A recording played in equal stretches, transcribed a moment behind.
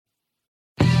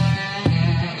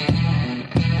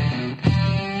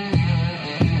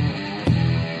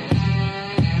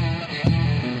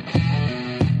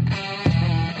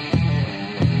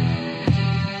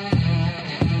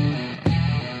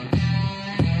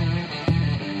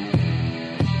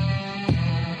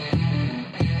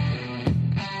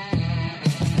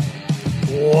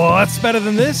That's better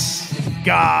than this.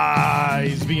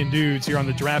 Guys being dudes here on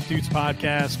the Draft Dudes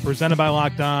podcast presented by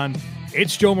Locked On.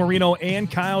 It's Joe Marino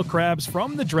and Kyle Krabs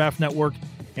from the Draft Network,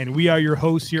 and we are your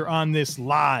hosts here on this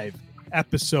live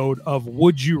episode of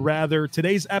Would You Rather.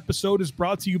 Today's episode is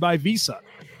brought to you by Visa.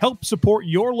 Help support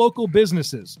your local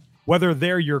businesses, whether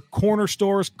they're your corner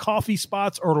stores, coffee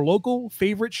spots, or local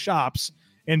favorite shops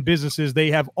and businesses. They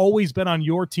have always been on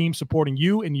your team supporting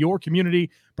you and your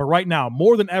community. But right now,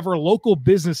 more than ever, local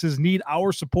businesses need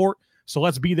our support. So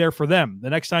let's be there for them. The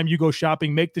next time you go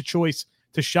shopping, make the choice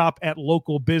to shop at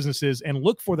local businesses and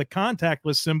look for the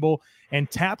contactless symbol and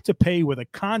tap to pay with a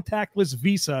contactless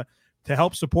Visa to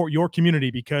help support your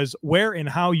community, because where and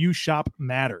how you shop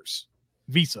matters.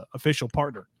 Visa, official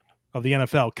partner of the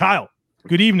NFL. Kyle,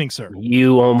 good evening, sir.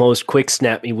 You almost quick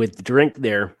snapped me with the drink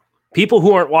there. People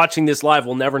who aren't watching this live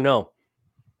will never know,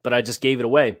 but I just gave it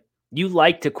away. You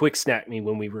like to quick snap me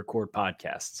when we record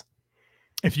podcasts.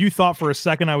 If you thought for a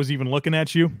second I was even looking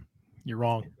at you, you're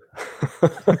wrong.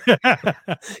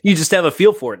 You just have a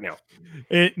feel for it now.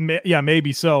 Yeah,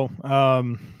 maybe so.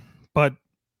 But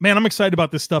man, I'm excited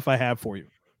about this stuff I have for you.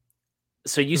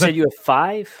 So you said you have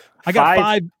five? I got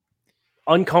five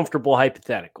uncomfortable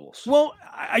hypotheticals. Well,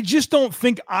 I just don't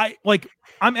think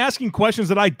I'm asking questions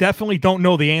that I definitely don't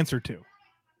know the answer to.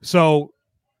 So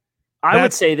I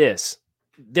would say this.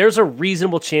 There's a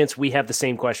reasonable chance we have the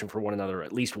same question for one another,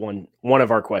 at least one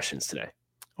of our questions today.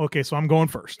 Okay, so I'm going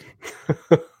first.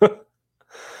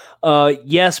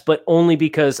 Yes, but only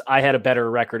because I had a better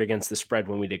record against the spread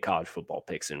when we did college football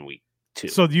picks in week 2.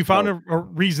 So you found a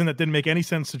reason that didn't make any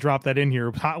sense to drop that in here.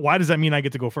 Why does that mean I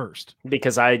get to go first?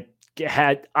 Because I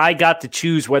got to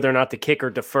choose whether or not to kick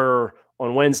or defer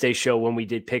on Wednesday's show when we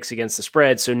did picks against the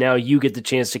spread. So now you get the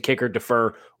chance to kick or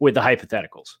defer with the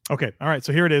hypotheticals. Okay. All right.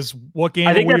 So here it is. What game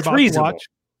I think are we that's about reasonable. to watch?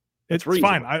 It's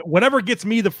fine. Whatever gets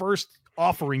me the first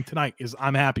offering tonight is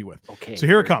I'm happy with. Okay. So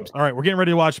here it comes. All right. We're getting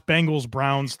ready to watch Bengals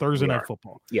Browns Thursday Night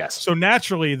Football. Yes. So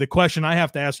naturally, the question I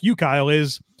have to ask you, Kyle,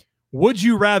 is would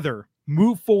you rather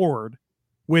move forward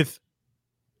with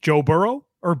Joe Burrow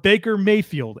or Baker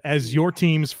Mayfield as your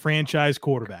team's franchise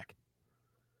quarterback?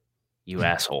 You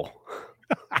asshole.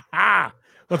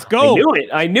 Let's go.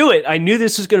 I knew it. I knew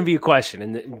this was going to be a question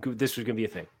and this was going to be a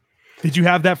thing. Did you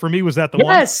have that for me? Was that the one?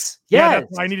 Yes. Yeah,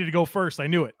 I needed to go first. I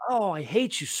knew it. Oh, I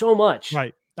hate you so much.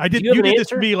 Right. I did. You did this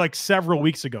to me like several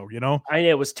weeks ago, you know? I know.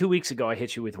 It was 2 weeks ago I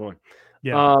hit you with one.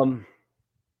 Yeah.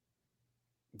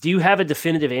 Do you have a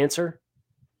definitive answer?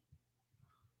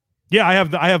 Yeah, I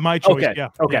have my choice. Okay. Yeah.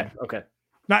 Okay. Yeah. Okay.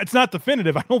 It's not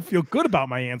definitive. I don't feel good about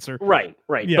my answer. Right.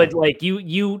 Yeah. But like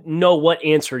you know what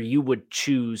answer you would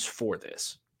choose for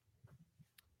this.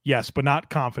 Yes, but not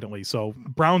confidently. So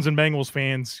Browns and Bengals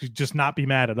fans should just not be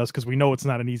mad at us because we know it's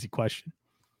not an easy question.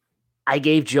 I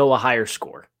gave Joe a higher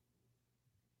score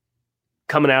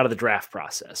coming out of the draft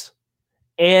process.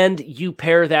 And you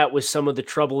pair that with some of the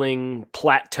troubling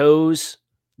plateaus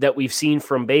that we've seen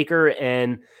from Baker.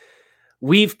 And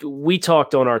we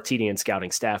talked on our TD and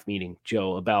scouting staff meeting,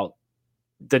 Joe, about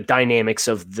the dynamics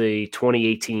of the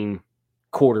 2018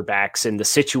 quarterbacks and the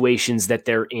situations that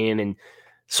they're in, and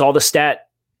saw the stat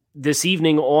this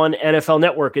evening on NFL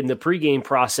Network in the pregame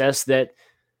process that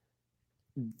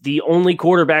the only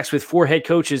quarterbacks with 4 head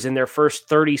coaches in their first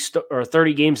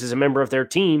 30 games as a member of their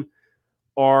team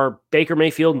are Baker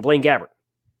Mayfield and Blaine Gabbert.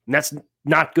 And that's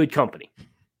not good company.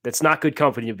 That's not good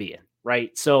company to be in,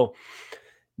 right? So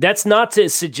that's not to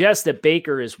suggest that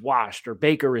Baker is washed or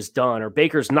Baker is done or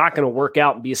Baker's not going to work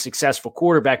out and be a successful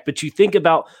quarterback. But you think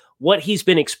about what he's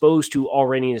been exposed to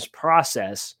already in his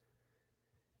process.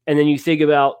 And then you think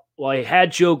about, well, I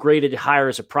had Joe graded higher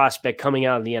as a prospect coming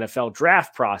out of the NFL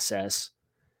draft process.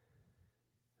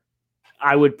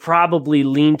 I would probably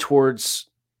lean towards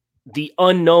the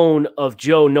unknown of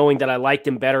Joe, knowing that I liked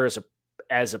him better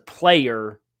as a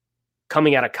player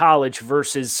coming out of college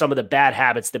versus some of the bad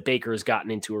habits that Baker has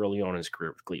gotten into early on in his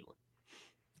career with Cleveland.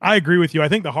 I agree with you. I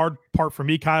think the hard part for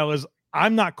me, Kyle, is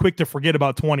I'm not quick to forget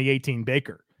about 2018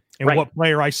 Baker and what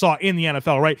player I saw in the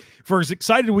NFL, right? For as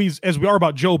excited as we are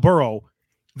about Joe Burrow,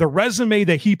 the resume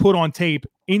that he put on tape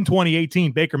in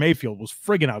 2018, Baker Mayfield, was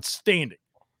friggin' outstanding.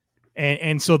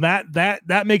 And so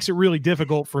that makes it really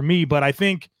difficult for me. But I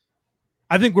think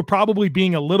we're probably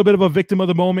being a little bit of a victim of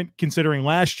the moment, considering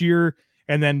last year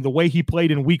and then the way he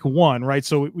played in week 1, right?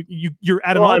 So you're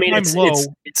at an all-time low.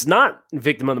 It's not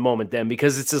victim of the moment then,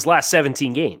 because it's his last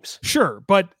 17 games. Sure,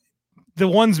 but the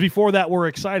ones before that were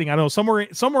exciting. I don't know,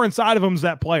 somewhere inside of him is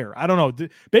that player. I don't know.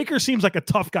 Baker seems like a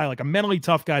tough guy, like a mentally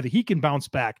tough guy that he can bounce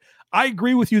back. I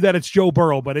agree with you that it's Joe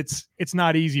Burrow, but it's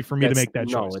not easy for me to make that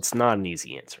choice. No, it's not an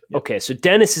easy answer. Yep. Okay, so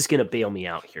Dennis is going to bail me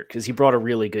out here because he brought a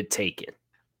really good take in.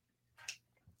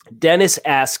 Dennis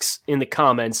asks in the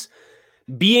comments,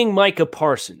 being Micah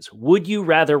Parsons, would you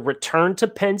rather return to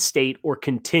Penn State or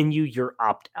continue your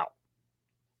opt-out?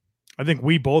 I think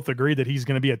we both agree that he's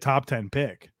going to be a top 10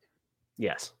 pick.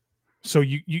 Yes. So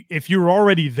you if you're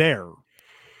already there,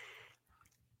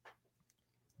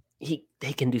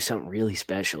 they can do something really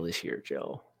special this year,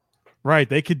 Joe. Right?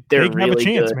 They could really have a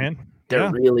chance, good. Man.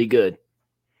 They're really good.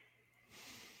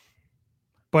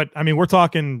 But I mean, we're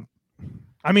talking.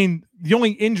 I mean, the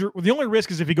only risk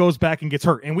is if he goes back and gets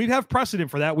hurt, and we have precedent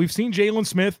for that. We've seen Jalen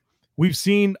Smith. We've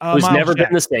seen who's Miles never Jack.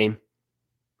 been the same.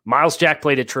 Miles Jack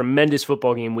played a tremendous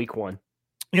football game week 1.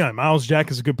 Yeah, Miles Jack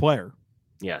is a good player.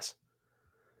 Yes.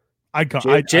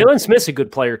 Jalen Smith's a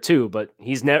good player too, but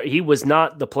he was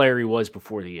not the player he was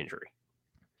before the injury.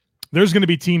 There's going to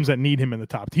be teams that need him in the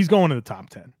top. He's going to the top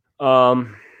 10.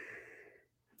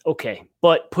 Okay,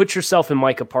 but put yourself in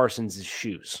Micah Parsons'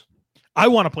 shoes. I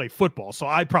want to play football, so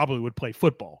I probably would play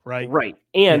football, right? Right.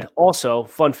 And also,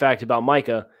 fun fact about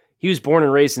Micah, he was born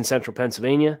and raised in central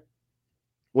Pennsylvania.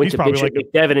 Went to Bishop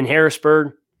McDevitt in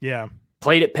Harrisburg. Yeah.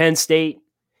 Played at Penn State.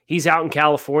 He's out in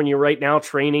California right now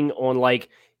training on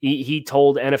he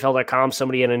told NFL.com,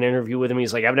 somebody in an interview with him,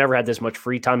 he's like, I've never had this much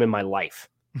free time in my life.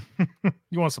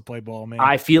 He wants to play ball, man.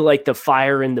 I feel like the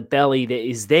fire in the belly that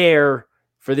is there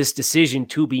for this decision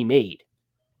to be made,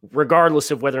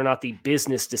 regardless of whether or not the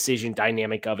business decision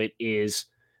dynamic of it is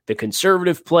the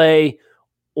conservative play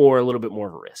or a little bit more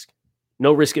of a risk.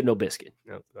 No risk it, no biscuit.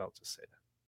 I'll just say that.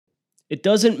 It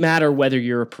doesn't matter whether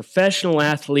you're a professional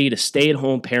athlete, a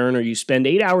stay-at-home parent, or you spend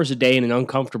 8 hours a day in an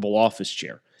uncomfortable office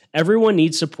chair. Everyone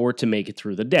needs support to make it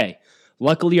through the day.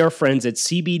 Luckily, our friends at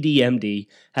CBDMD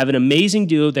have an amazing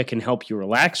duo that can help you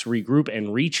relax, regroup,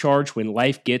 and recharge when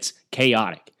life gets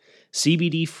chaotic.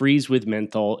 CBD Freeze with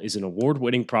Menthol is an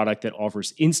award-winning product that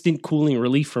offers instant cooling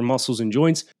relief for muscles and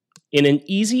joints in an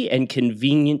easy and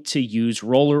convenient-to-use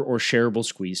roller or shareable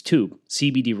squeeze tube.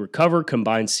 CBD Recover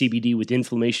combines CBD with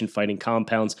inflammation-fighting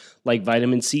compounds like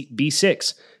vitamin C,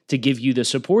 B6 to give you the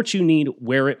support you need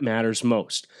where it matters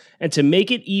most. And to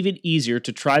make it even easier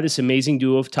to try this amazing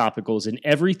duo of topicals and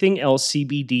everything else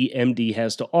CBD MD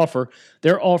has to offer,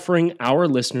 they're offering our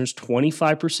listeners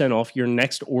 25% off your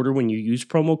next order when you use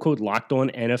promo code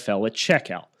LOCKEDONNFL at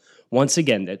checkout. Once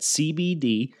again, that's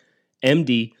CBDMD.com,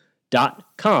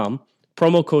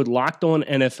 promo code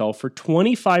LOCKEDONNFL for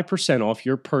 25% off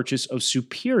your purchase of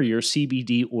superior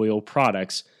CBD oil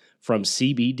products from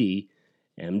CBD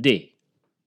MD.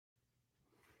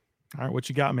 All right, what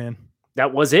you got, man?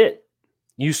 That was it.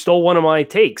 You stole one of my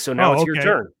takes, so now it's your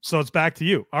turn. So it's back to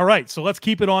you. All right, so let's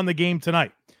keep it on the game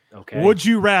tonight. Okay. Would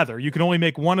you rather? You can only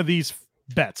make one of these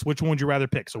bets. Which one would you rather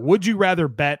pick? So would you rather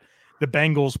bet the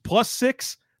Bengals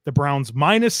 +6, the Browns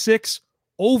 -6,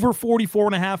 over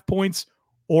 44.5 points,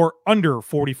 or under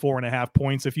 44.5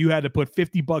 points? If you had to put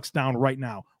 $50 down right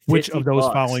now, which of those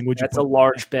following would you That's put? a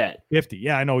large bet. 50.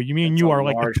 Yeah, I know. You are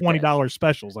like the $20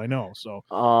 specials. I know. So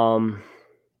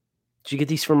did you get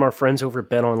these from our friends over at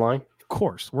Bet Online? Of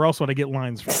course. Where else would I get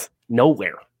lines from?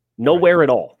 Nowhere at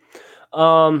all.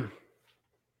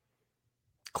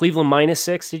 Cleveland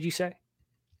 -6, did you say?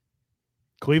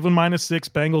 Cleveland -6,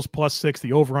 Bengals +6.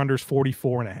 The over-under is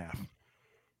 44.5.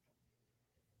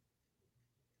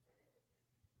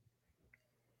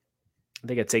 I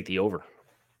think I'd take the over.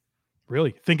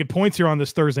 Really? Thinking points here on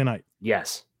this Thursday night?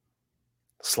 Yes.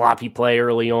 Sloppy play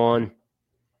early on.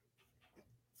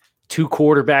 2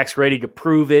 quarterbacks ready to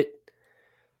prove it.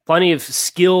 Plenty of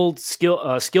skilled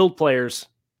players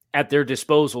at their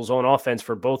disposals on offense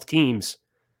for both teams.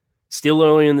 Still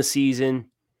early in the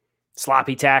season.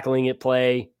 Sloppy tackling at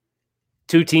play.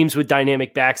 2 teams with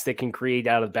dynamic backs that can create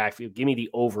out of the backfield. Give me the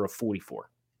over of 44.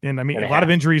 And I mean, a lot of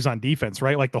injuries on defense,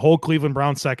 right? Like the whole Cleveland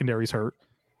Browns secondary's hurt.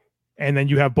 And then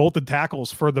you have both the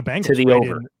tackles for the Bengals. To the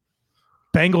over.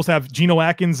 Bengals have Geno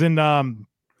Atkins and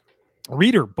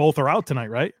Reader. Both are out tonight,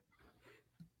 right?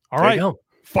 All right.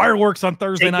 Fireworks on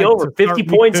Thursday night. Over 50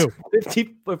 points,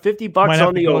 $50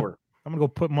 on the over. I'm going to go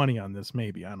put money on this.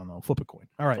 Maybe. I don't know. Flip a coin.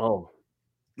 All right. Oh,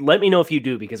 let me know if you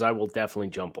do, because I will definitely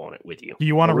jump on it with you. Do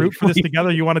you want to root for this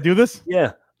together? You want to do this?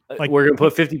 Yeah. Like we're going to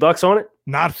put $50 on it?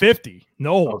 Not 50.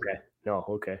 No. Okay. No.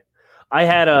 Okay. I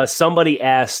had somebody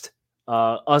asked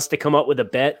us to come up with a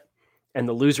bet, and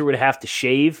the loser would have to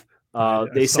shave.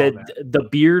 They said the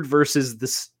beard versus the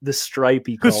stripe.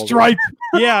 The stripe.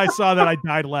 Yeah, I saw that. I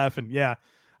died laughing. Yeah. I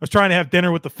was trying to have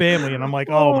dinner with the family, and I'm like,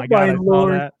 oh my God, I saw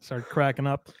that. Started cracking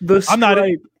up. I'm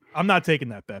not taking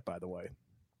that bet, by the way.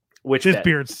 His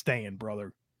beard's staying,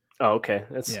 brother. Oh, okay.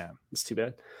 That's too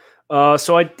bad.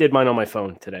 So I did mine on my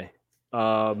phone today.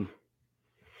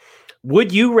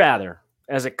 Would you rather,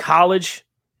 as a college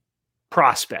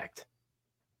prospect,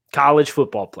 college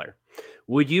football player.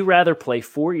 Would you rather play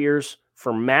 4 years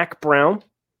for Mac Brown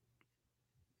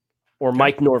or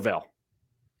Mike Norvell?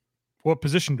 What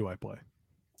position do I play?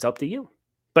 It's up to you.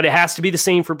 But it has to be the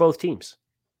same for both teams.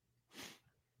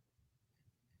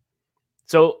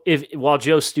 So while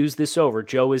Joe stews this over,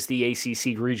 Joe is the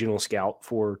ACC regional scout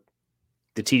for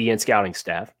the TDN scouting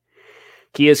staff.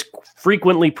 He has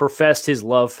frequently professed his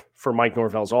love for Mike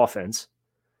Norvell's offense.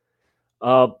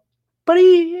 But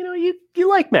you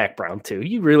like Mac Brown too.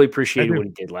 You really appreciated what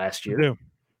he did last year.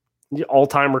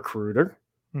 All-time recruiter,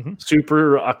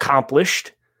 super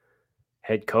accomplished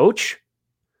head coach.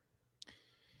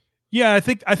 Yeah, I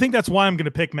think that's why I'm going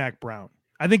to pick Mac Brown.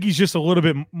 I think he's just a little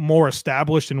bit more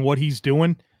established in what he's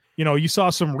doing. You know, you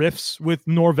saw some riffs with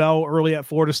Norvell early at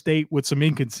Florida State with some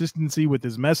inconsistency with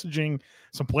his messaging,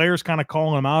 some players kind of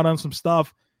calling him out on some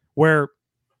stuff where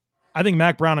I think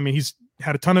Mac Brown, I mean, he's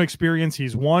had a ton of experience.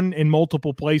 He's won in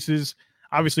multiple places,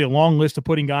 obviously a long list of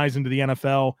putting guys into the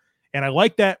NFL. And I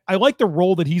like that. I like the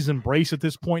role that he's embraced at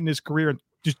this point in his career in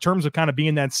just terms of kind of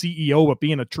being that CEO, but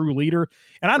being a true leader.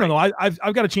 And I don't know,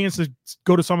 I've got a chance to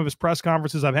go to some of his press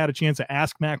conferences. I've had a chance to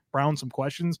ask Mac Brown some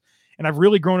questions, and I've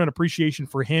really grown an appreciation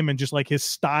for him and just like his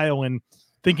style and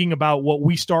thinking about what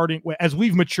we started as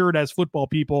we've matured as football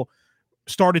people,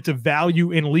 started to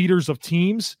value in leaders of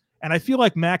teams. And I feel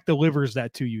like Mac delivers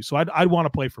that to you. So I'd want to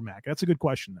play for Mac. That's a good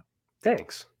question, though.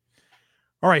 Thanks.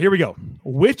 All right, here we go.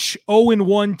 Which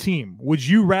 0-1 team would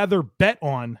you rather bet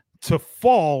on to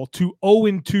fall to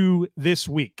 0-2 this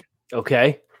week?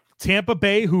 Okay. Tampa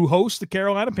Bay, who hosts the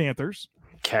Carolina Panthers.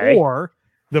 Okay. Or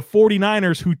the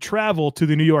 49ers, who travel to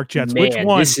the New York Jets. Man, which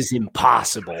one? This is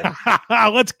impossible.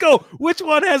 Let's go. Which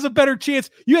one has a better chance?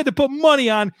 You had to put money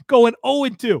on going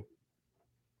 0-2.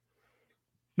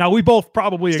 Now, we both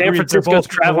probably agree. San Francisco's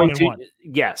traveling to, 1-1.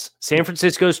 yes. San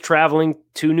Francisco's traveling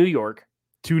to New York.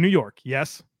 To New York,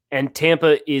 yes. And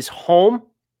Tampa is home.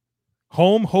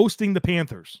 Home hosting the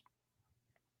Panthers.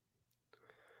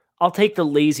 I'll take the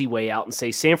lazy way out and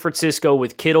say San Francisco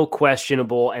with Kittle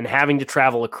questionable and having to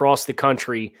travel across the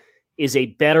country is a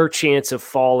better chance of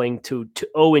falling to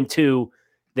 0-2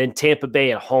 than Tampa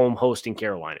Bay at home hosting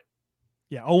Carolina.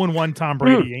 Yeah, 0-1 Tom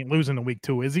Brady ain't losing in week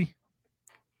 2, is he?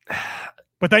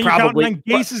 But then you're counting on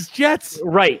Gase's Jets.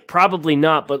 Right, probably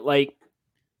not, but like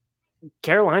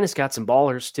Carolina's got some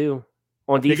ballers too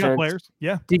on defense. They got players.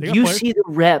 Yeah. Did you see the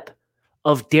rep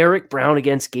of Derek Brown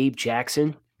against Gabe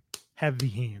Jackson? Heavy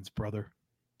hands, brother.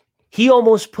 He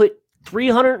almost put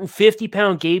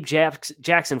 350-pound Gabe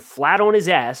Jackson flat on his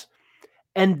ass,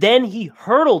 and then he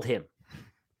hurdled him.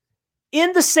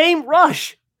 In the same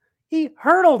rush, he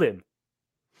hurdled him.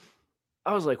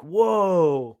 I was like,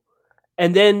 whoa.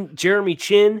 And then Jeremy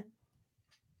Chin,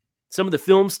 some of the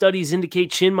film studies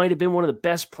indicate Chin might have been one of the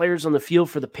best players on the field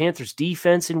for the Panthers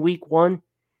defense in week 1.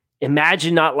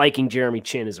 Imagine not liking Jeremy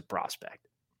Chin as a prospect.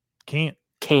 Can't.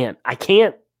 I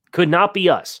can't. Could not be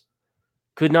us.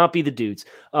 Could not be the dudes.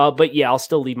 But yeah, I'll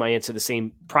still leave my answer the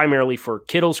same, primarily for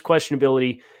Kittle's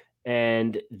questionability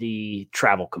and the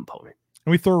travel component.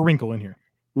 And we throw a wrinkle in here.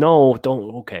 No,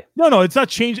 don't. Okay. No, it's not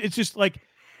changed. It's just like,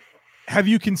 have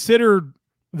you considered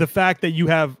the fact that you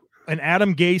have an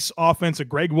Adam Gase offense, a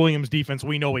Greg Williams defense?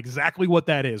 We know exactly what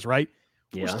that is, right?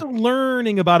 Yeah. We're still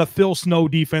learning about a Phil Snow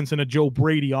defense and a Joe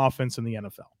Brady offense in the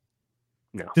NFL.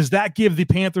 No. Does that give the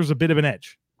Panthers a bit of an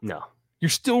edge? No. You're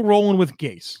still rolling with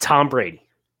Gase. Tom Brady.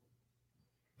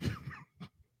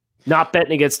 Not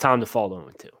betting against Tom to fall to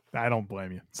 0-2. I don't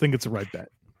blame you. I think it's the right bet.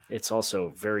 It's also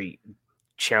a very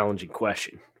challenging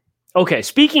question. Okay,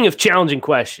 speaking of challenging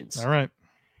questions. All right.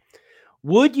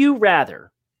 Would you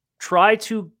rather try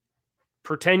to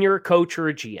pretend you're a coach or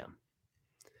a GM?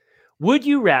 Would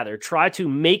you rather try to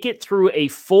make it through a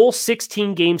full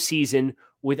 16-game season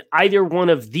with either one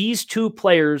of these two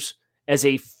players as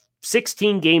a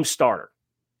 16-game starter?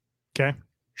 Okay.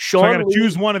 Sean so I got to Lee,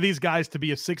 choose one of these guys to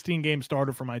be a 16-game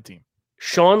starter for my team.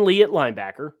 Sean Lee at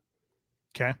linebacker.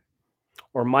 Okay.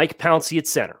 Or Mike Pouncey at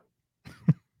center.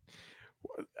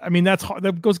 I mean, that's hard.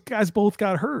 Those guys both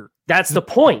got hurt. That's the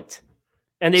point.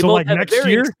 And they so both like have a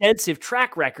very year? extensive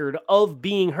track record of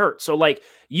being hurt. So, like,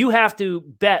 you have to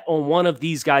bet on one of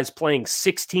these guys playing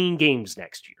 16 games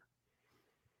next year.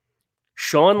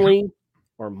 Sean Lee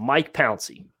or Mike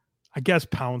Pouncey? I guess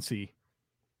Pouncey.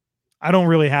 I don't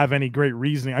really have any great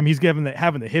reasoning. I mean, he's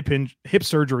having the hip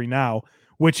surgery now,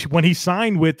 which when he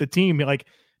signed with the team, like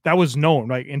that was known,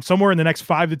 right? And somewhere in the next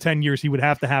 5 to 10 years, he would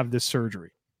have to have this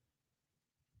surgery.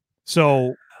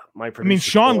 So, I mean,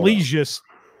 Sean Lee's just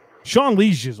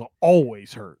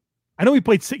always hurt. I know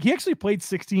he actually played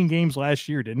 16 games last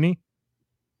year, didn't he?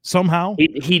 Somehow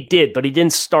he did, but he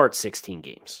didn't start 16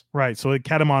 games. Right. So it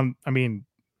kept him on. I mean,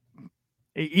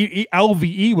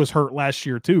 LVE was hurt last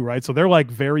year too, right? So they're like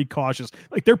very cautious.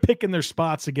 Like they're picking their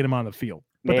spots to get him on the field,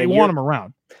 but they want him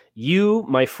around. You,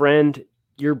 my friend,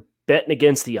 you're betting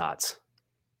against the odds.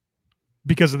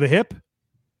 Because of the hip?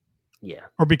 Yeah.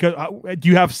 Or because do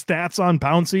you have stats on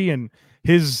Pouncey and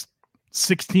his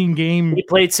 16 game? He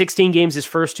played 16 games his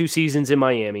first 2 seasons in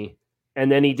Miami,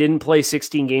 and then he didn't play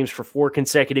 16 games for 4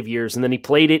 consecutive years, and then he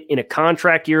played it in a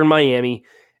contract year in Miami,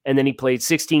 and then he played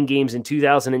 16 games in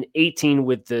 2018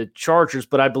 with the Chargers,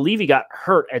 but I believe he got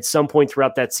hurt at some point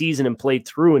throughout that season and played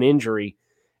through an injury,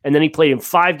 and then he played in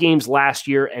 5 games last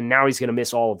year, and now he's going to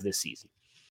miss all of this season.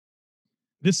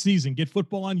 This season, get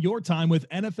football on your time with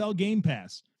NFL Game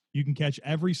Pass. You can catch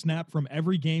every snap from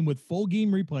every game with full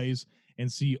game replays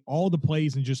and see all the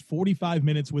plays in just 45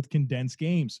 minutes with condensed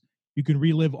games. You can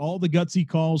relive all the gutsy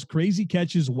calls, crazy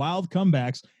catches, wild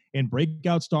comebacks, and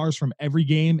breakout stars from every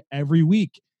game every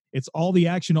week. It's all the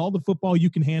action, all the football you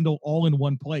can handle all in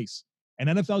one place. And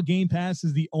NFL Game Pass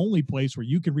is the only place where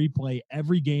you can replay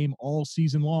every game all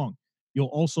season long. You'll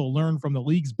also learn from the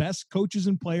league's best coaches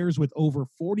and players with over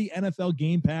 40 NFL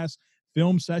Game Pass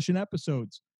film session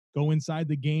episodes. Go inside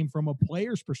the game from a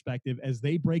player's perspective as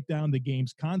they break down the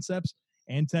game's concepts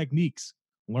and techniques.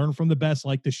 Learn from the best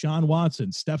like Deshaun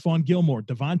Watson, Stephon Gilmore,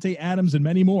 Devontae Adams, and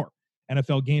many more.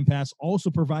 NFL Game Pass also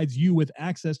provides you with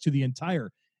access to the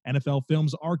entire NFL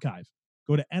Films archive.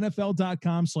 Go to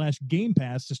NFL.com/Game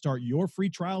Pass to start your free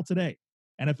trial today.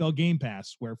 NFL Game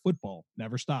Pass, where football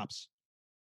never stops.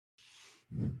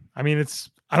 I mean,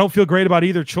 I don't feel great about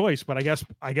either choice, but I guess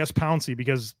Pouncey,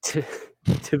 because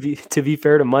to be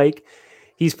fair to Mike,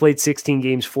 he's played 16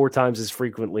 games 4 times as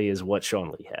frequently as what Sean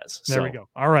Lee has. There we go.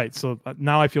 All right. So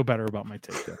now I feel better about my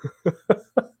take there.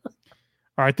 All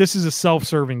right. This is a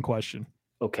self-serving question.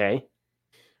 Okay.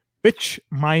 Which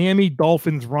Miami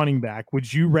Dolphins running back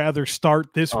would you rather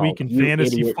start this week in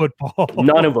fantasy football?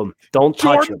 None of them. Don't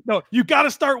touch them. No, you got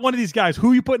to start one of these guys.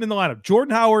 Who are you putting in the lineup?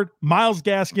 Jordan Howard, Myles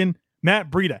Gaskin,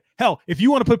 Matt Breida. Hell, if you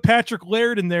want to put Patrick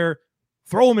Laird in there,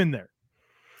 throw him in there.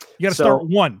 You got to start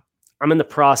one. I'm in the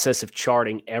process of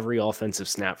charting every offensive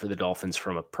snap for the Dolphins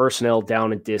from a personnel,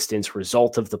 down and distance,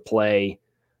 result of the play,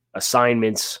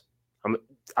 assignments.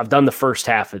 I've done the first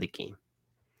half of the game.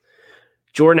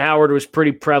 Jordan Howard was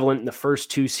pretty prevalent in the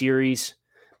first 2 series,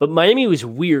 but Miami was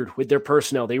weird with their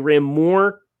personnel. They ran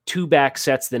more 2-back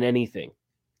sets than anything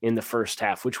in the first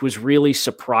half, which was really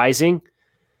surprising.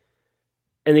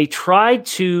 And they tried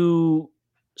to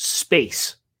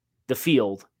space the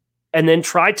field and then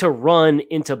tried to run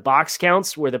into box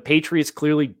counts where the Patriots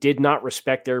clearly did not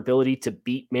respect their ability to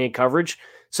beat man coverage.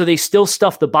 So they still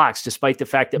stuffed the box despite the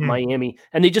fact that Miami,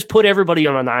 and they just put everybody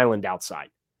on an island outside.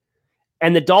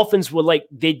 And the Dolphins would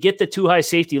they'd get the too high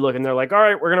safety look and they're like, all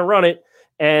right, we're going to run it.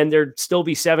 And there'd still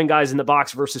be 7 guys in the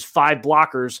box versus 5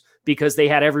 blockers because they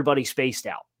had everybody spaced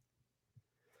out.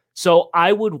 So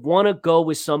I would want to go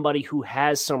with somebody who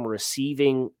has some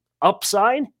receiving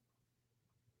upside.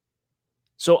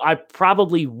 So I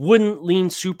probably wouldn't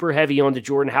lean super heavy onto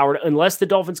Jordan Howard unless the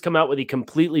Dolphins come out with a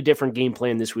completely different game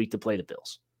plan this week to play the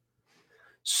Bills.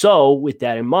 So with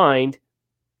that in mind,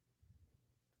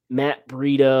 Matt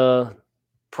Breida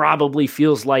probably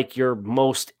feels like your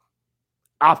most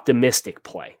optimistic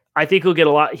play. I think he'll get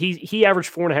a lot. He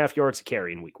averaged 4.5 yards a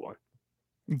carry in week 1.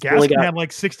 Gaskin had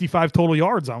like 65 total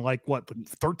yards on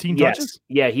 13 touches?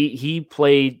 Yeah, he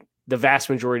played the vast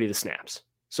majority of the snaps.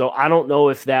 So I don't know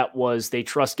if that was they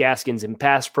trust Gaskins in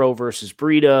pass pro versus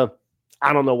Breida.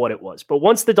 I don't know what it was. But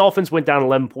once the Dolphins went down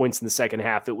 11 points in the second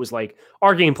half, it was like,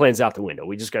 our game plan's out the window.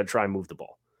 We just got to try and move the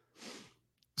ball.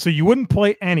 So you wouldn't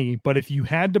play any, but if you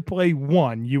had to play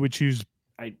one, you would choose.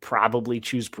 I'd probably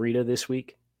choose Breida this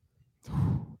week.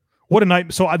 What a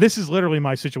night. So this is literally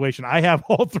my situation. I have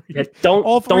all 3. Yeah, don't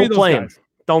play him.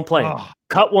 Don't play him.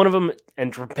 Cut one of them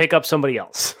and pick up somebody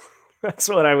else. That's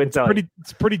what I would tell you.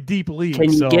 It's pretty deep league.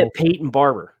 Can you get Peyton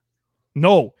Barber?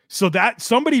 No. So that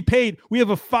somebody paid. We have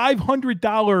a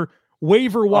 $500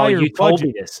 waiver wire you told budget.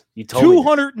 Me this. You told me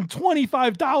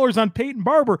 $225 on Peyton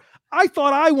Barber. I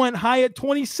thought I went high at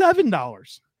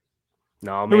 $27.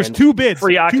 No, man. There was 2 bids,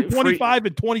 $225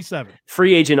 and 27.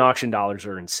 Free agent auction dollars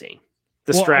are insane.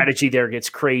 The strategy there gets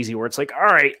crazy where it's like, all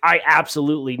right, I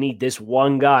absolutely need this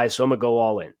one guy, so I'm going to go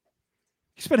all in.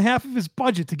 He spent half of his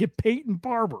budget to get Peyton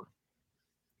Barber.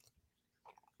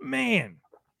 Man.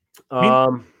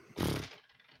 I'm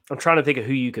trying to think of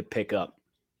who you could pick up.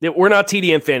 We're not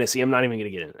TDM Fantasy. I'm not even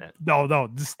going to get into that. No.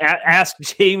 Ask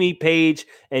Jamie, Paige,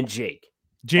 and Jake.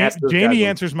 Jamie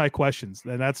answers my questions,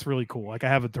 and that's really cool.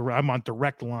 I'm on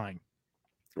direct line.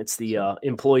 It's the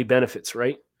employee benefits,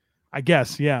 right? I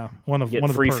guess, yeah. One of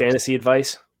free the fantasy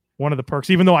advice. one of the perks.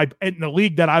 Even though in the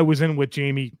league that I was in with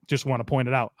Jamie, just want to point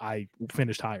it out, I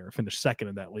finished higher. I finished second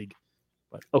in that league.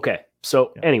 But okay.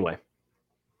 So anyway,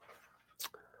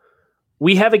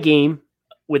 we have a game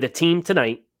with a team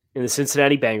tonight in the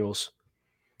Cincinnati Bengals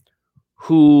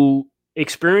who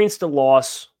experienced a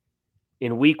loss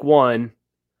in week 1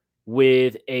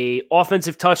 with a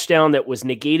offensive touchdown that was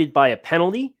negated by a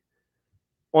penalty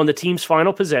on the team's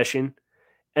final possession.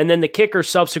 And then the kicker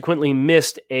subsequently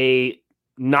missed a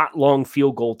not long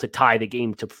field goal to tie the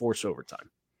game to force overtime.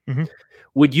 Mm-hmm.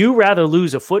 Would you rather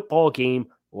lose a football game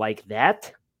like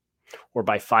that or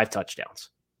by 5 touchdowns?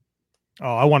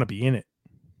 Oh, I want to be in it.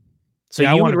 So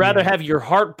you would rather have your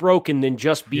heart broken than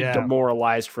just be Yeah.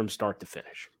 demoralized from start to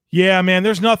finish. Yeah, man,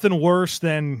 there's nothing worse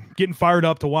than getting fired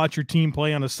up to watch your team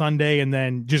play on a Sunday and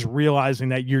then just realizing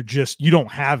that you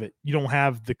don't have it. You don't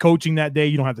have the coaching that day.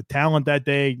 You don't have the talent that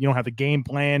day. You don't have the game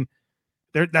plan.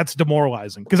 That's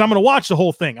demoralizing because I'm going to watch the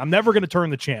whole thing. I'm never going to turn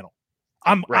the channel.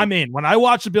 I'm in. When I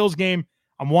watch the Bills game,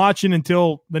 I'm watching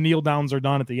until the kneel downs are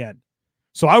done at the end.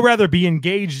 So I'd rather be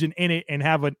engaged in it and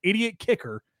have an idiot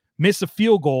kicker miss a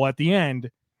field goal at the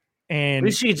end. And at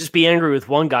least you could just be angry with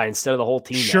one guy instead of the whole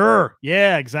team. Sure.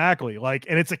 Yeah, exactly. Like,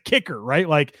 and it's a kicker, right?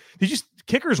 Like,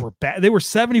 kickers were bad. They were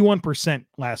 71%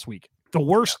 last week, the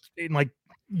worst in like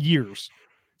years.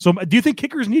 So do you think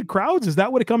kickers need crowds? Is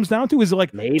that what it comes down to? Is it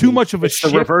like Maybe. too much of a it's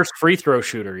the reverse free throw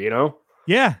shooter, you know?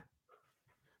 Yeah.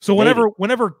 So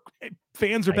whenever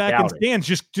fans are back in stands,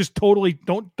 just totally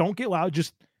don't get loud.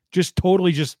 Just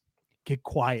totally just get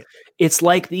quiet. It's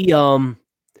like the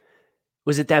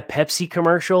was it that Pepsi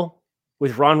commercial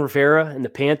with Ron Rivera and the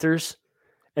Panthers,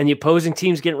 and the opposing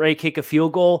team's getting ready to kick a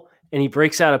field goal, and he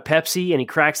breaks out a Pepsi and he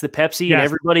cracks the Pepsi, and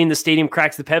everybody in the stadium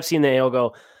cracks the Pepsi, and they all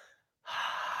go,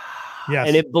 yes,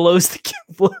 and it blows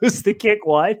the kick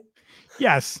wide.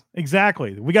 Yes,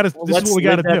 exactly. We got to. This is what we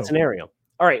got to do. Scenario.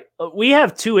 All right, we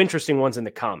have 2 interesting ones in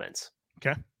the comments.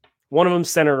 Okay, one of them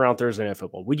centered around Thursday Night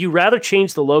Football. Would you rather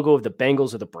change the logo of the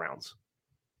Bengals or the Browns?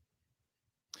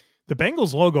 The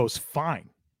Bengals logo is fine.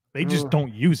 They just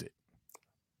don't use it.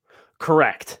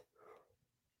 Correct.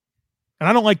 And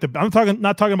I don't like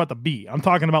not talking about the B. I'm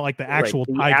talking about like the actual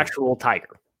tiger. Actual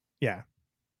tiger. Yeah.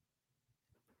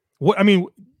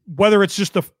 Whether it's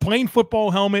just a plain football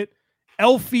helmet,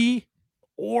 Elfie,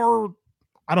 or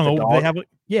I don't know. Dog. They have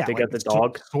they got the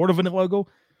dog. Sort of a logo.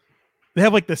 They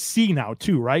have like the C now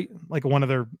too, right? Like one of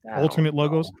their alternate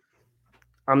logos.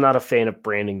 I'm not a fan of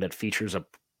branding that features a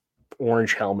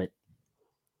orange helmet.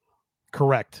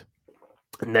 Correct.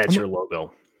 And that's your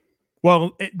logo.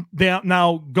 Well,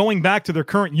 now going back to their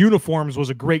current uniforms was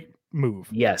a great move.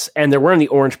 Yes, and they're wearing the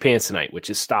orange pants tonight, which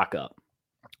is stock up.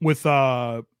 With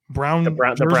brown the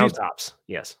brown tops.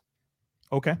 Yes.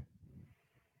 Okay.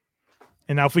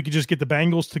 And now if we could just get the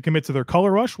Bengals to commit to their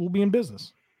color rush, we'll be in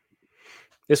business.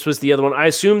 This was the other one. I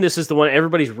assume this is the one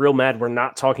everybody's real mad we're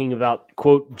not talking about,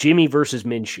 quote, Jimmy versus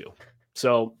Minshew.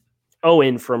 So,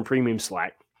 Owen from Premium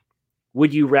Slack.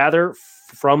 Would you rather,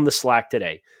 from the Slack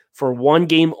today, for one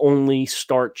game only,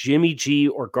 start Jimmy G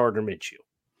or Gardner Minshew?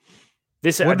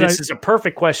 This is a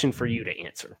perfect question for you to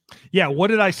answer. Yeah, what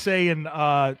did I say in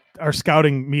our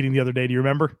scouting meeting the other day? Do you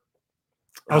remember?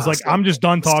 I was I'm just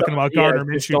done talking about Gardner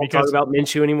Minshew don't talk about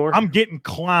Minshew anymore. I'm getting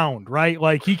clowned, right?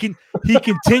 Like he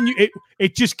continue.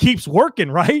 It just keeps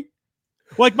working, right?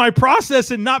 Like my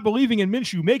process in not believing in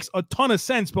Minshew makes a ton of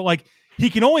sense, but like he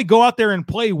can only go out there and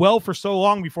play well for so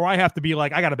long before I have to be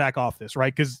like, I got to back off this,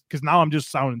 right? Because now I'm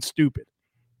just sounding stupid.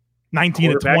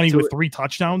 19-20 with 3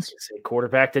 touchdowns.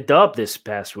 Quarterback to dub this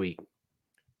past week.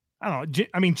 I don't know.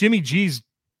 I mean, Jimmy G's,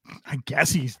 I guess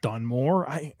he's done more.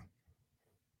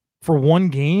 For one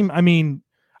game, I mean,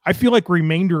 I feel like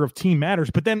remainder of team matters.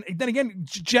 But then again,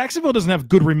 Jacksonville doesn't have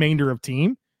good remainder of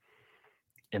team.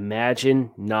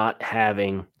 Imagine not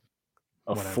having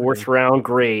a 4th round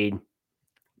grade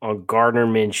on Gardner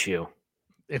Minshew.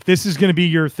 If this is going to be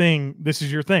your thing, this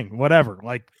is your thing. Whatever.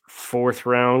 Like 4th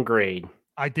round grade.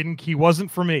 He wasn't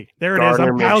for me. There Gardner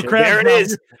it is. I'm Kyle Krabs. There it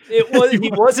is.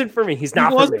 He wasn't for me. He's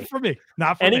not for me.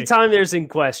 Not for Anytime there's in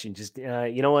question, just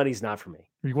you know what? He's not for me.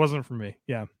 He wasn't for me.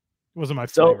 Yeah. It wasn't my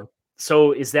flavor.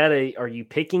 So is that are you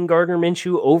picking Gardner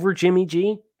Minshew over Jimmy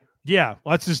G? Yeah.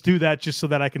 Let's just do that just so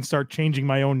that I can start changing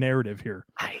my own narrative here.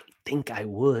 I think I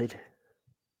would.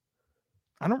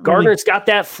 Gardner's got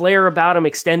that flair about him,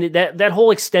 extended that whole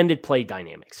extended play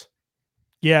dynamics.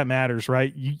 Yeah, it matters,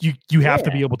 right? You have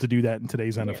to be able to do that in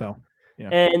today's NFL. Yeah.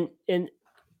 And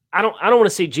I don't want to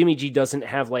say Jimmy G doesn't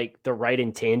have like the right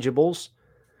intangibles,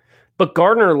 but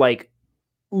Gardner like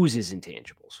oozes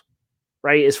intangibles,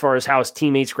 right? As far as how his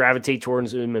teammates gravitate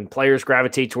towards him and players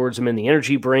gravitate towards him and the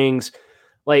energy brings,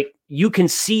 like you can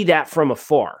see that from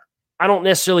afar. I don't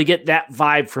necessarily get that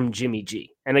vibe from Jimmy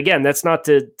G. And again, that's not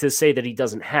to say that he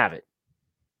doesn't have it.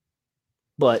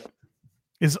 But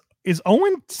is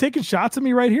Owen taking shots at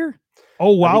me right here?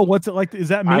 Oh, wow. What's it like? Is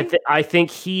that me? I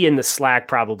think he in the Slack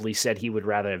probably said he would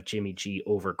rather have Jimmy G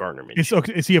over Gardner Minshew.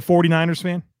 Is he a 49ers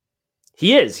fan?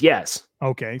 He is, yes.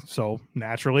 Okay, so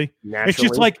naturally. It's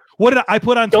just like, what did I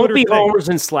put on Twitter? Don't be today? Homers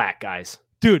in Slack, guys.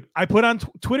 Dude, I put on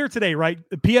Twitter today, right?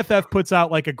 The PFF puts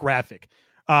out like a graphic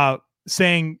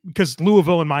saying, because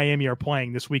Louisville and Miami are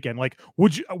playing this weekend, like,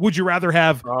 would you rather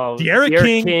have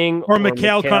De'Aaron King or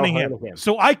Mikal Cunningham?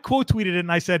 So I quote tweeted it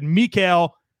and I said, Mikal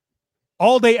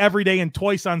all day, every day, and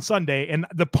twice on Sunday. And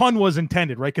the pun was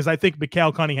intended, right? Because I think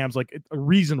Mikal Cunningham's like a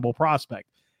reasonable prospect.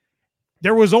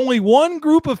 There was only one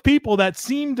group of people that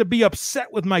seemed to be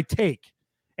upset with my take,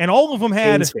 and all of them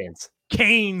had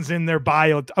Canes in their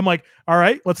bio. I'm like, all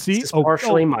right, let's see. It's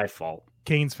partially my fault.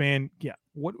 Canes fan. Yeah.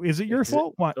 What is it your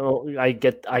fault? What? Oh, I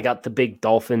got the big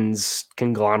Dolphins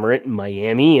conglomerate in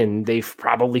Miami, and they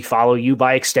probably follow you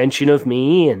by extension of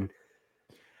me and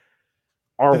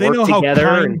our work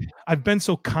together. I've been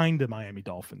so kind to Miami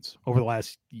Dolphins over the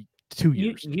last 2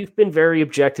 years. You've been very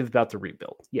objective about the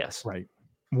rebuild. Yes. Right.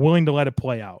 Willing to let it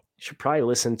play out. You should probably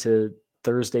listen to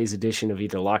Thursday's edition of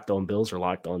either Locked On Bills or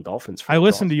Locked On Dolphins. I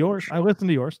listened to yours. I listened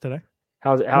to yours today.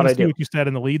 How did I do? What you said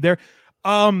in the lead there.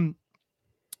 What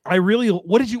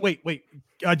did you wait?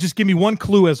 Just give me one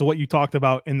clue as to what you talked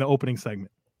about in the opening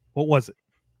segment. What was it?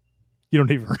 You don't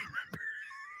even remember.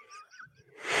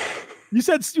 You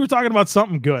said you were talking about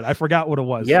something good. I forgot what it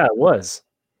was. Yeah, it was.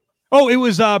 Oh, it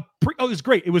was it was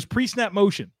great. It was pre-snap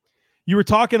motion. You were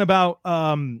talking about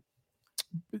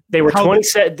they were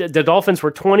the Dolphins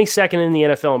were 22nd in the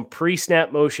NFL in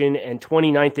pre-snap motion and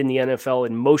 29th in the NFL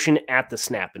in motion at the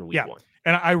snap in week 1.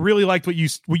 And I really liked what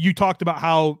you talked about,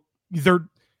 how they're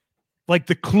like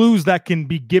the clues that can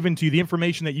be given to you, the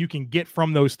information that you can get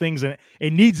from those things, and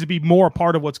it needs to be more a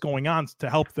part of what's going on to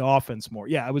help the offense more.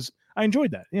 Yeah, I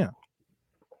enjoyed that. Yeah.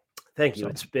 Thank you. So.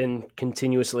 It's been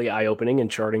continuously eye-opening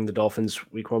and charting the Dolphins'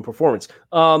 week 1 performance.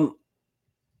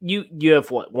 You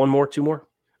have what? One more, two more?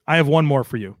 I have one more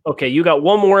for you. Okay, you got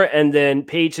one more, and then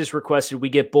Paige has requested we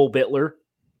get Bill Butler.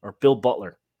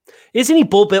 Isn't he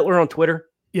Bull Bittler on Twitter?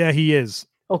 Yeah, he is.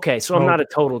 Okay, so I'm not a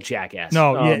total jackass.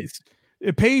 No, yes.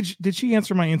 Paige, did she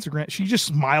answer my Instagram? She just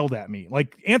smiled at me.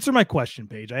 Like, answer my question,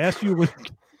 Paige. I asked you.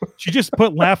 She just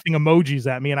put laughing emojis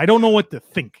at me, and I don't know what to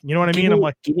think. You know what I mean? I'm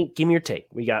like, give me your take.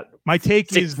 We got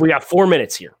 4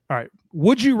 minutes here. All right.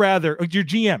 Would you rather, your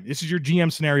GM, this is your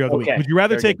GM scenario of the week. Would you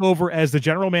rather take over as the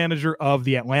general manager of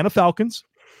the Atlanta Falcons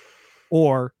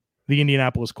or the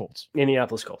Indianapolis Colts?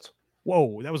 Indianapolis Colts.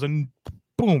 Whoa, that was a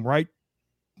boom, right?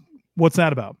 What's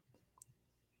that about?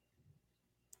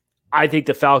 I think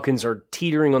the Falcons are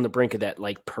teetering on the brink of that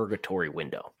like purgatory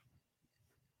window.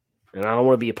 And I don't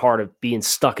want to be a part of being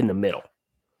stuck in the middle.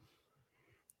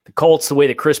 The Colts, the way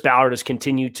that Chris Ballard has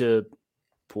continued to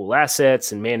pool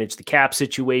assets and manage the cap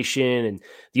situation and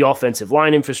the offensive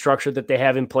line infrastructure that they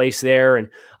have in place there. And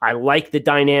I like the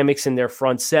dynamics in their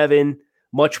front seven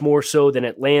much more so than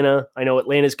Atlanta. I know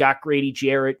Atlanta's got Grady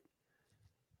Jarrett.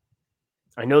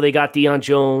 I know they got Deion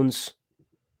Jones.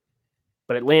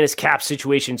 But Atlanta's cap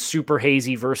situation super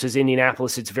hazy versus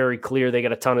Indianapolis. It's very clear they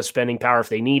got a ton of spending power if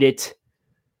they need it.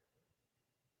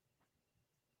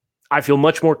 I feel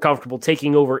much more comfortable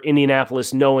taking over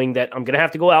Indianapolis knowing that I'm going to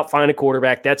have to go out, find a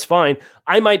quarterback. That's fine.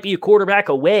 I might be a quarterback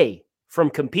away from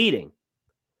competing.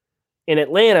 In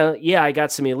Atlanta, yeah, I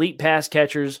got some elite pass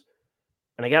catchers,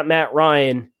 and I got Matt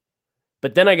Ryan.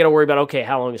 But then I got to worry about, okay,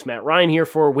 how long is Matt Ryan here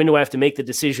for? When do I have to make the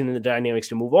decision and the dynamics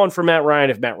to move on from Matt Ryan?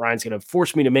 If Matt Ryan's going to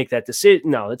force me to make that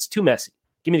decision, no, that's too messy.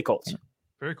 Give me the Colts.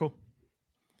 Very cool.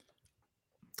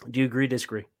 Do you agree,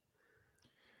 disagree?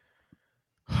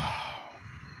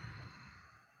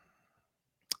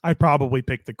 I'd probably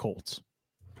pick the Colts.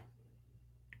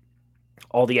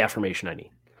 All the affirmation I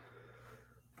need.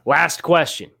 Last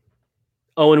question.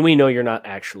 Oh, and we know you're not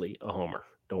actually a homer.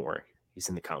 Don't worry. He's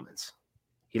in the comments.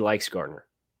 He likes Gardner.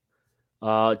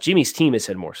 Jimmy's team has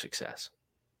had more success.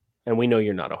 And we know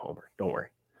you're not a homer. Don't worry.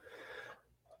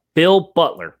 Bill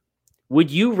Butler.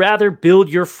 Would you rather build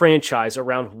your franchise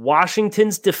around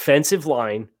Washington's defensive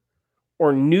line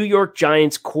or New York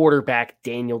Giants quarterback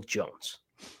Daniel Jones?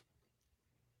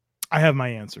 I have my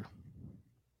answer.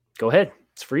 Go ahead.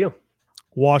 It's for you.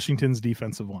 Washington's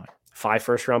defensive line. 5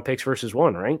 first-round picks versus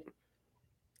 1, right?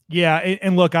 Yeah,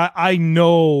 and look, I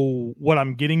know what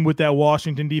I'm getting with that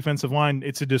Washington defensive line.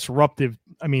 It's a disruptive.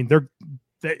 I mean,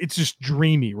 it's just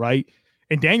dreamy, right?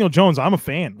 And Daniel Jones, I'm a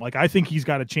fan. Like, I think he's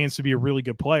got a chance to be a really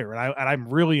good player, and I'm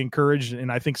really encouraged.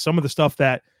 And I think some of the stuff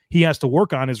that he has to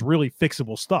work on is really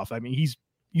fixable stuff. I mean, he's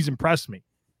He's impressed me.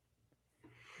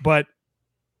 But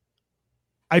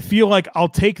I feel like I'll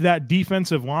take that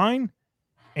defensive line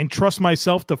and trust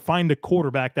myself to find a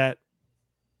quarterback that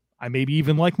I maybe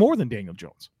even like more than Daniel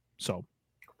Jones. So,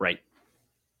 right.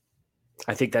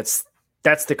 I think that's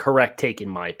the correct take in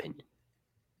my opinion.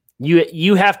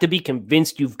 You have to be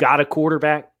convinced you've got a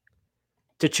quarterback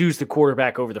to choose the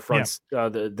quarterback over the front,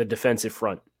 the defensive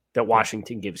front that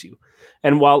Washington gives you.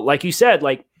 And while, like you said,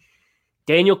 like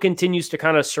Daniel continues to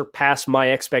kind of surpass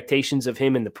my expectations of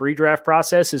him in the pre-draft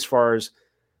process as far as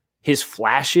his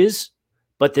flashes,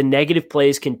 but the negative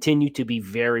plays continue to be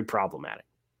very problematic.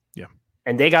 Yeah.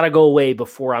 And they got to go away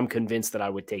before I'm convinced that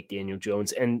I would take Daniel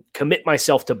Jones and commit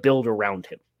myself to build around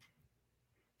him.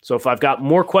 So if I've got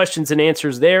more questions and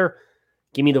answers there,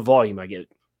 give me the volume. I get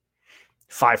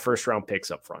 5 first-round picks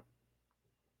up front.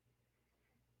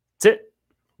 That's it.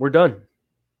 We're done.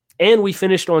 And we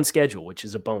finished on schedule, which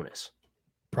is a bonus.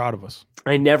 Proud of us.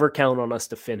 I never count on us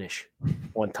to finish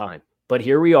on time. But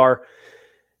here we are.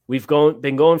 We've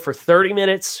been going for 30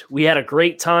 minutes. We had a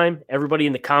great time. Everybody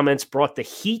in the comments brought the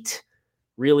heat.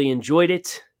 Really enjoyed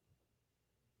it.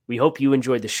 We hope you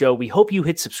enjoyed the show. We hope you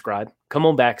hit subscribe. Come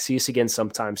on back. See us again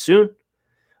sometime soon.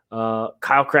 Kyle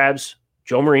Krabs,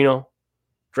 Joe Marino,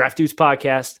 Draft Dudes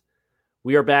Podcast.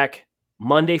 We are back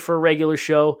Monday for a regular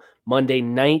show, Monday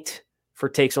night for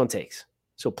Takes on Takes.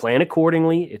 So plan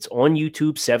accordingly. It's on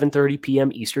YouTube, 7:30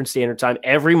 p.m. Eastern Standard Time.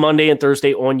 Every Monday and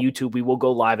Thursday on YouTube, we will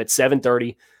go live at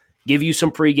 7:30, give you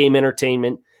some pregame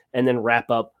entertainment, and then wrap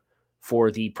up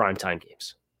for the primetime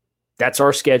games. That's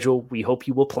our schedule. We hope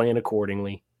you will plan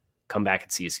accordingly. Come back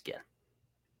and see us again.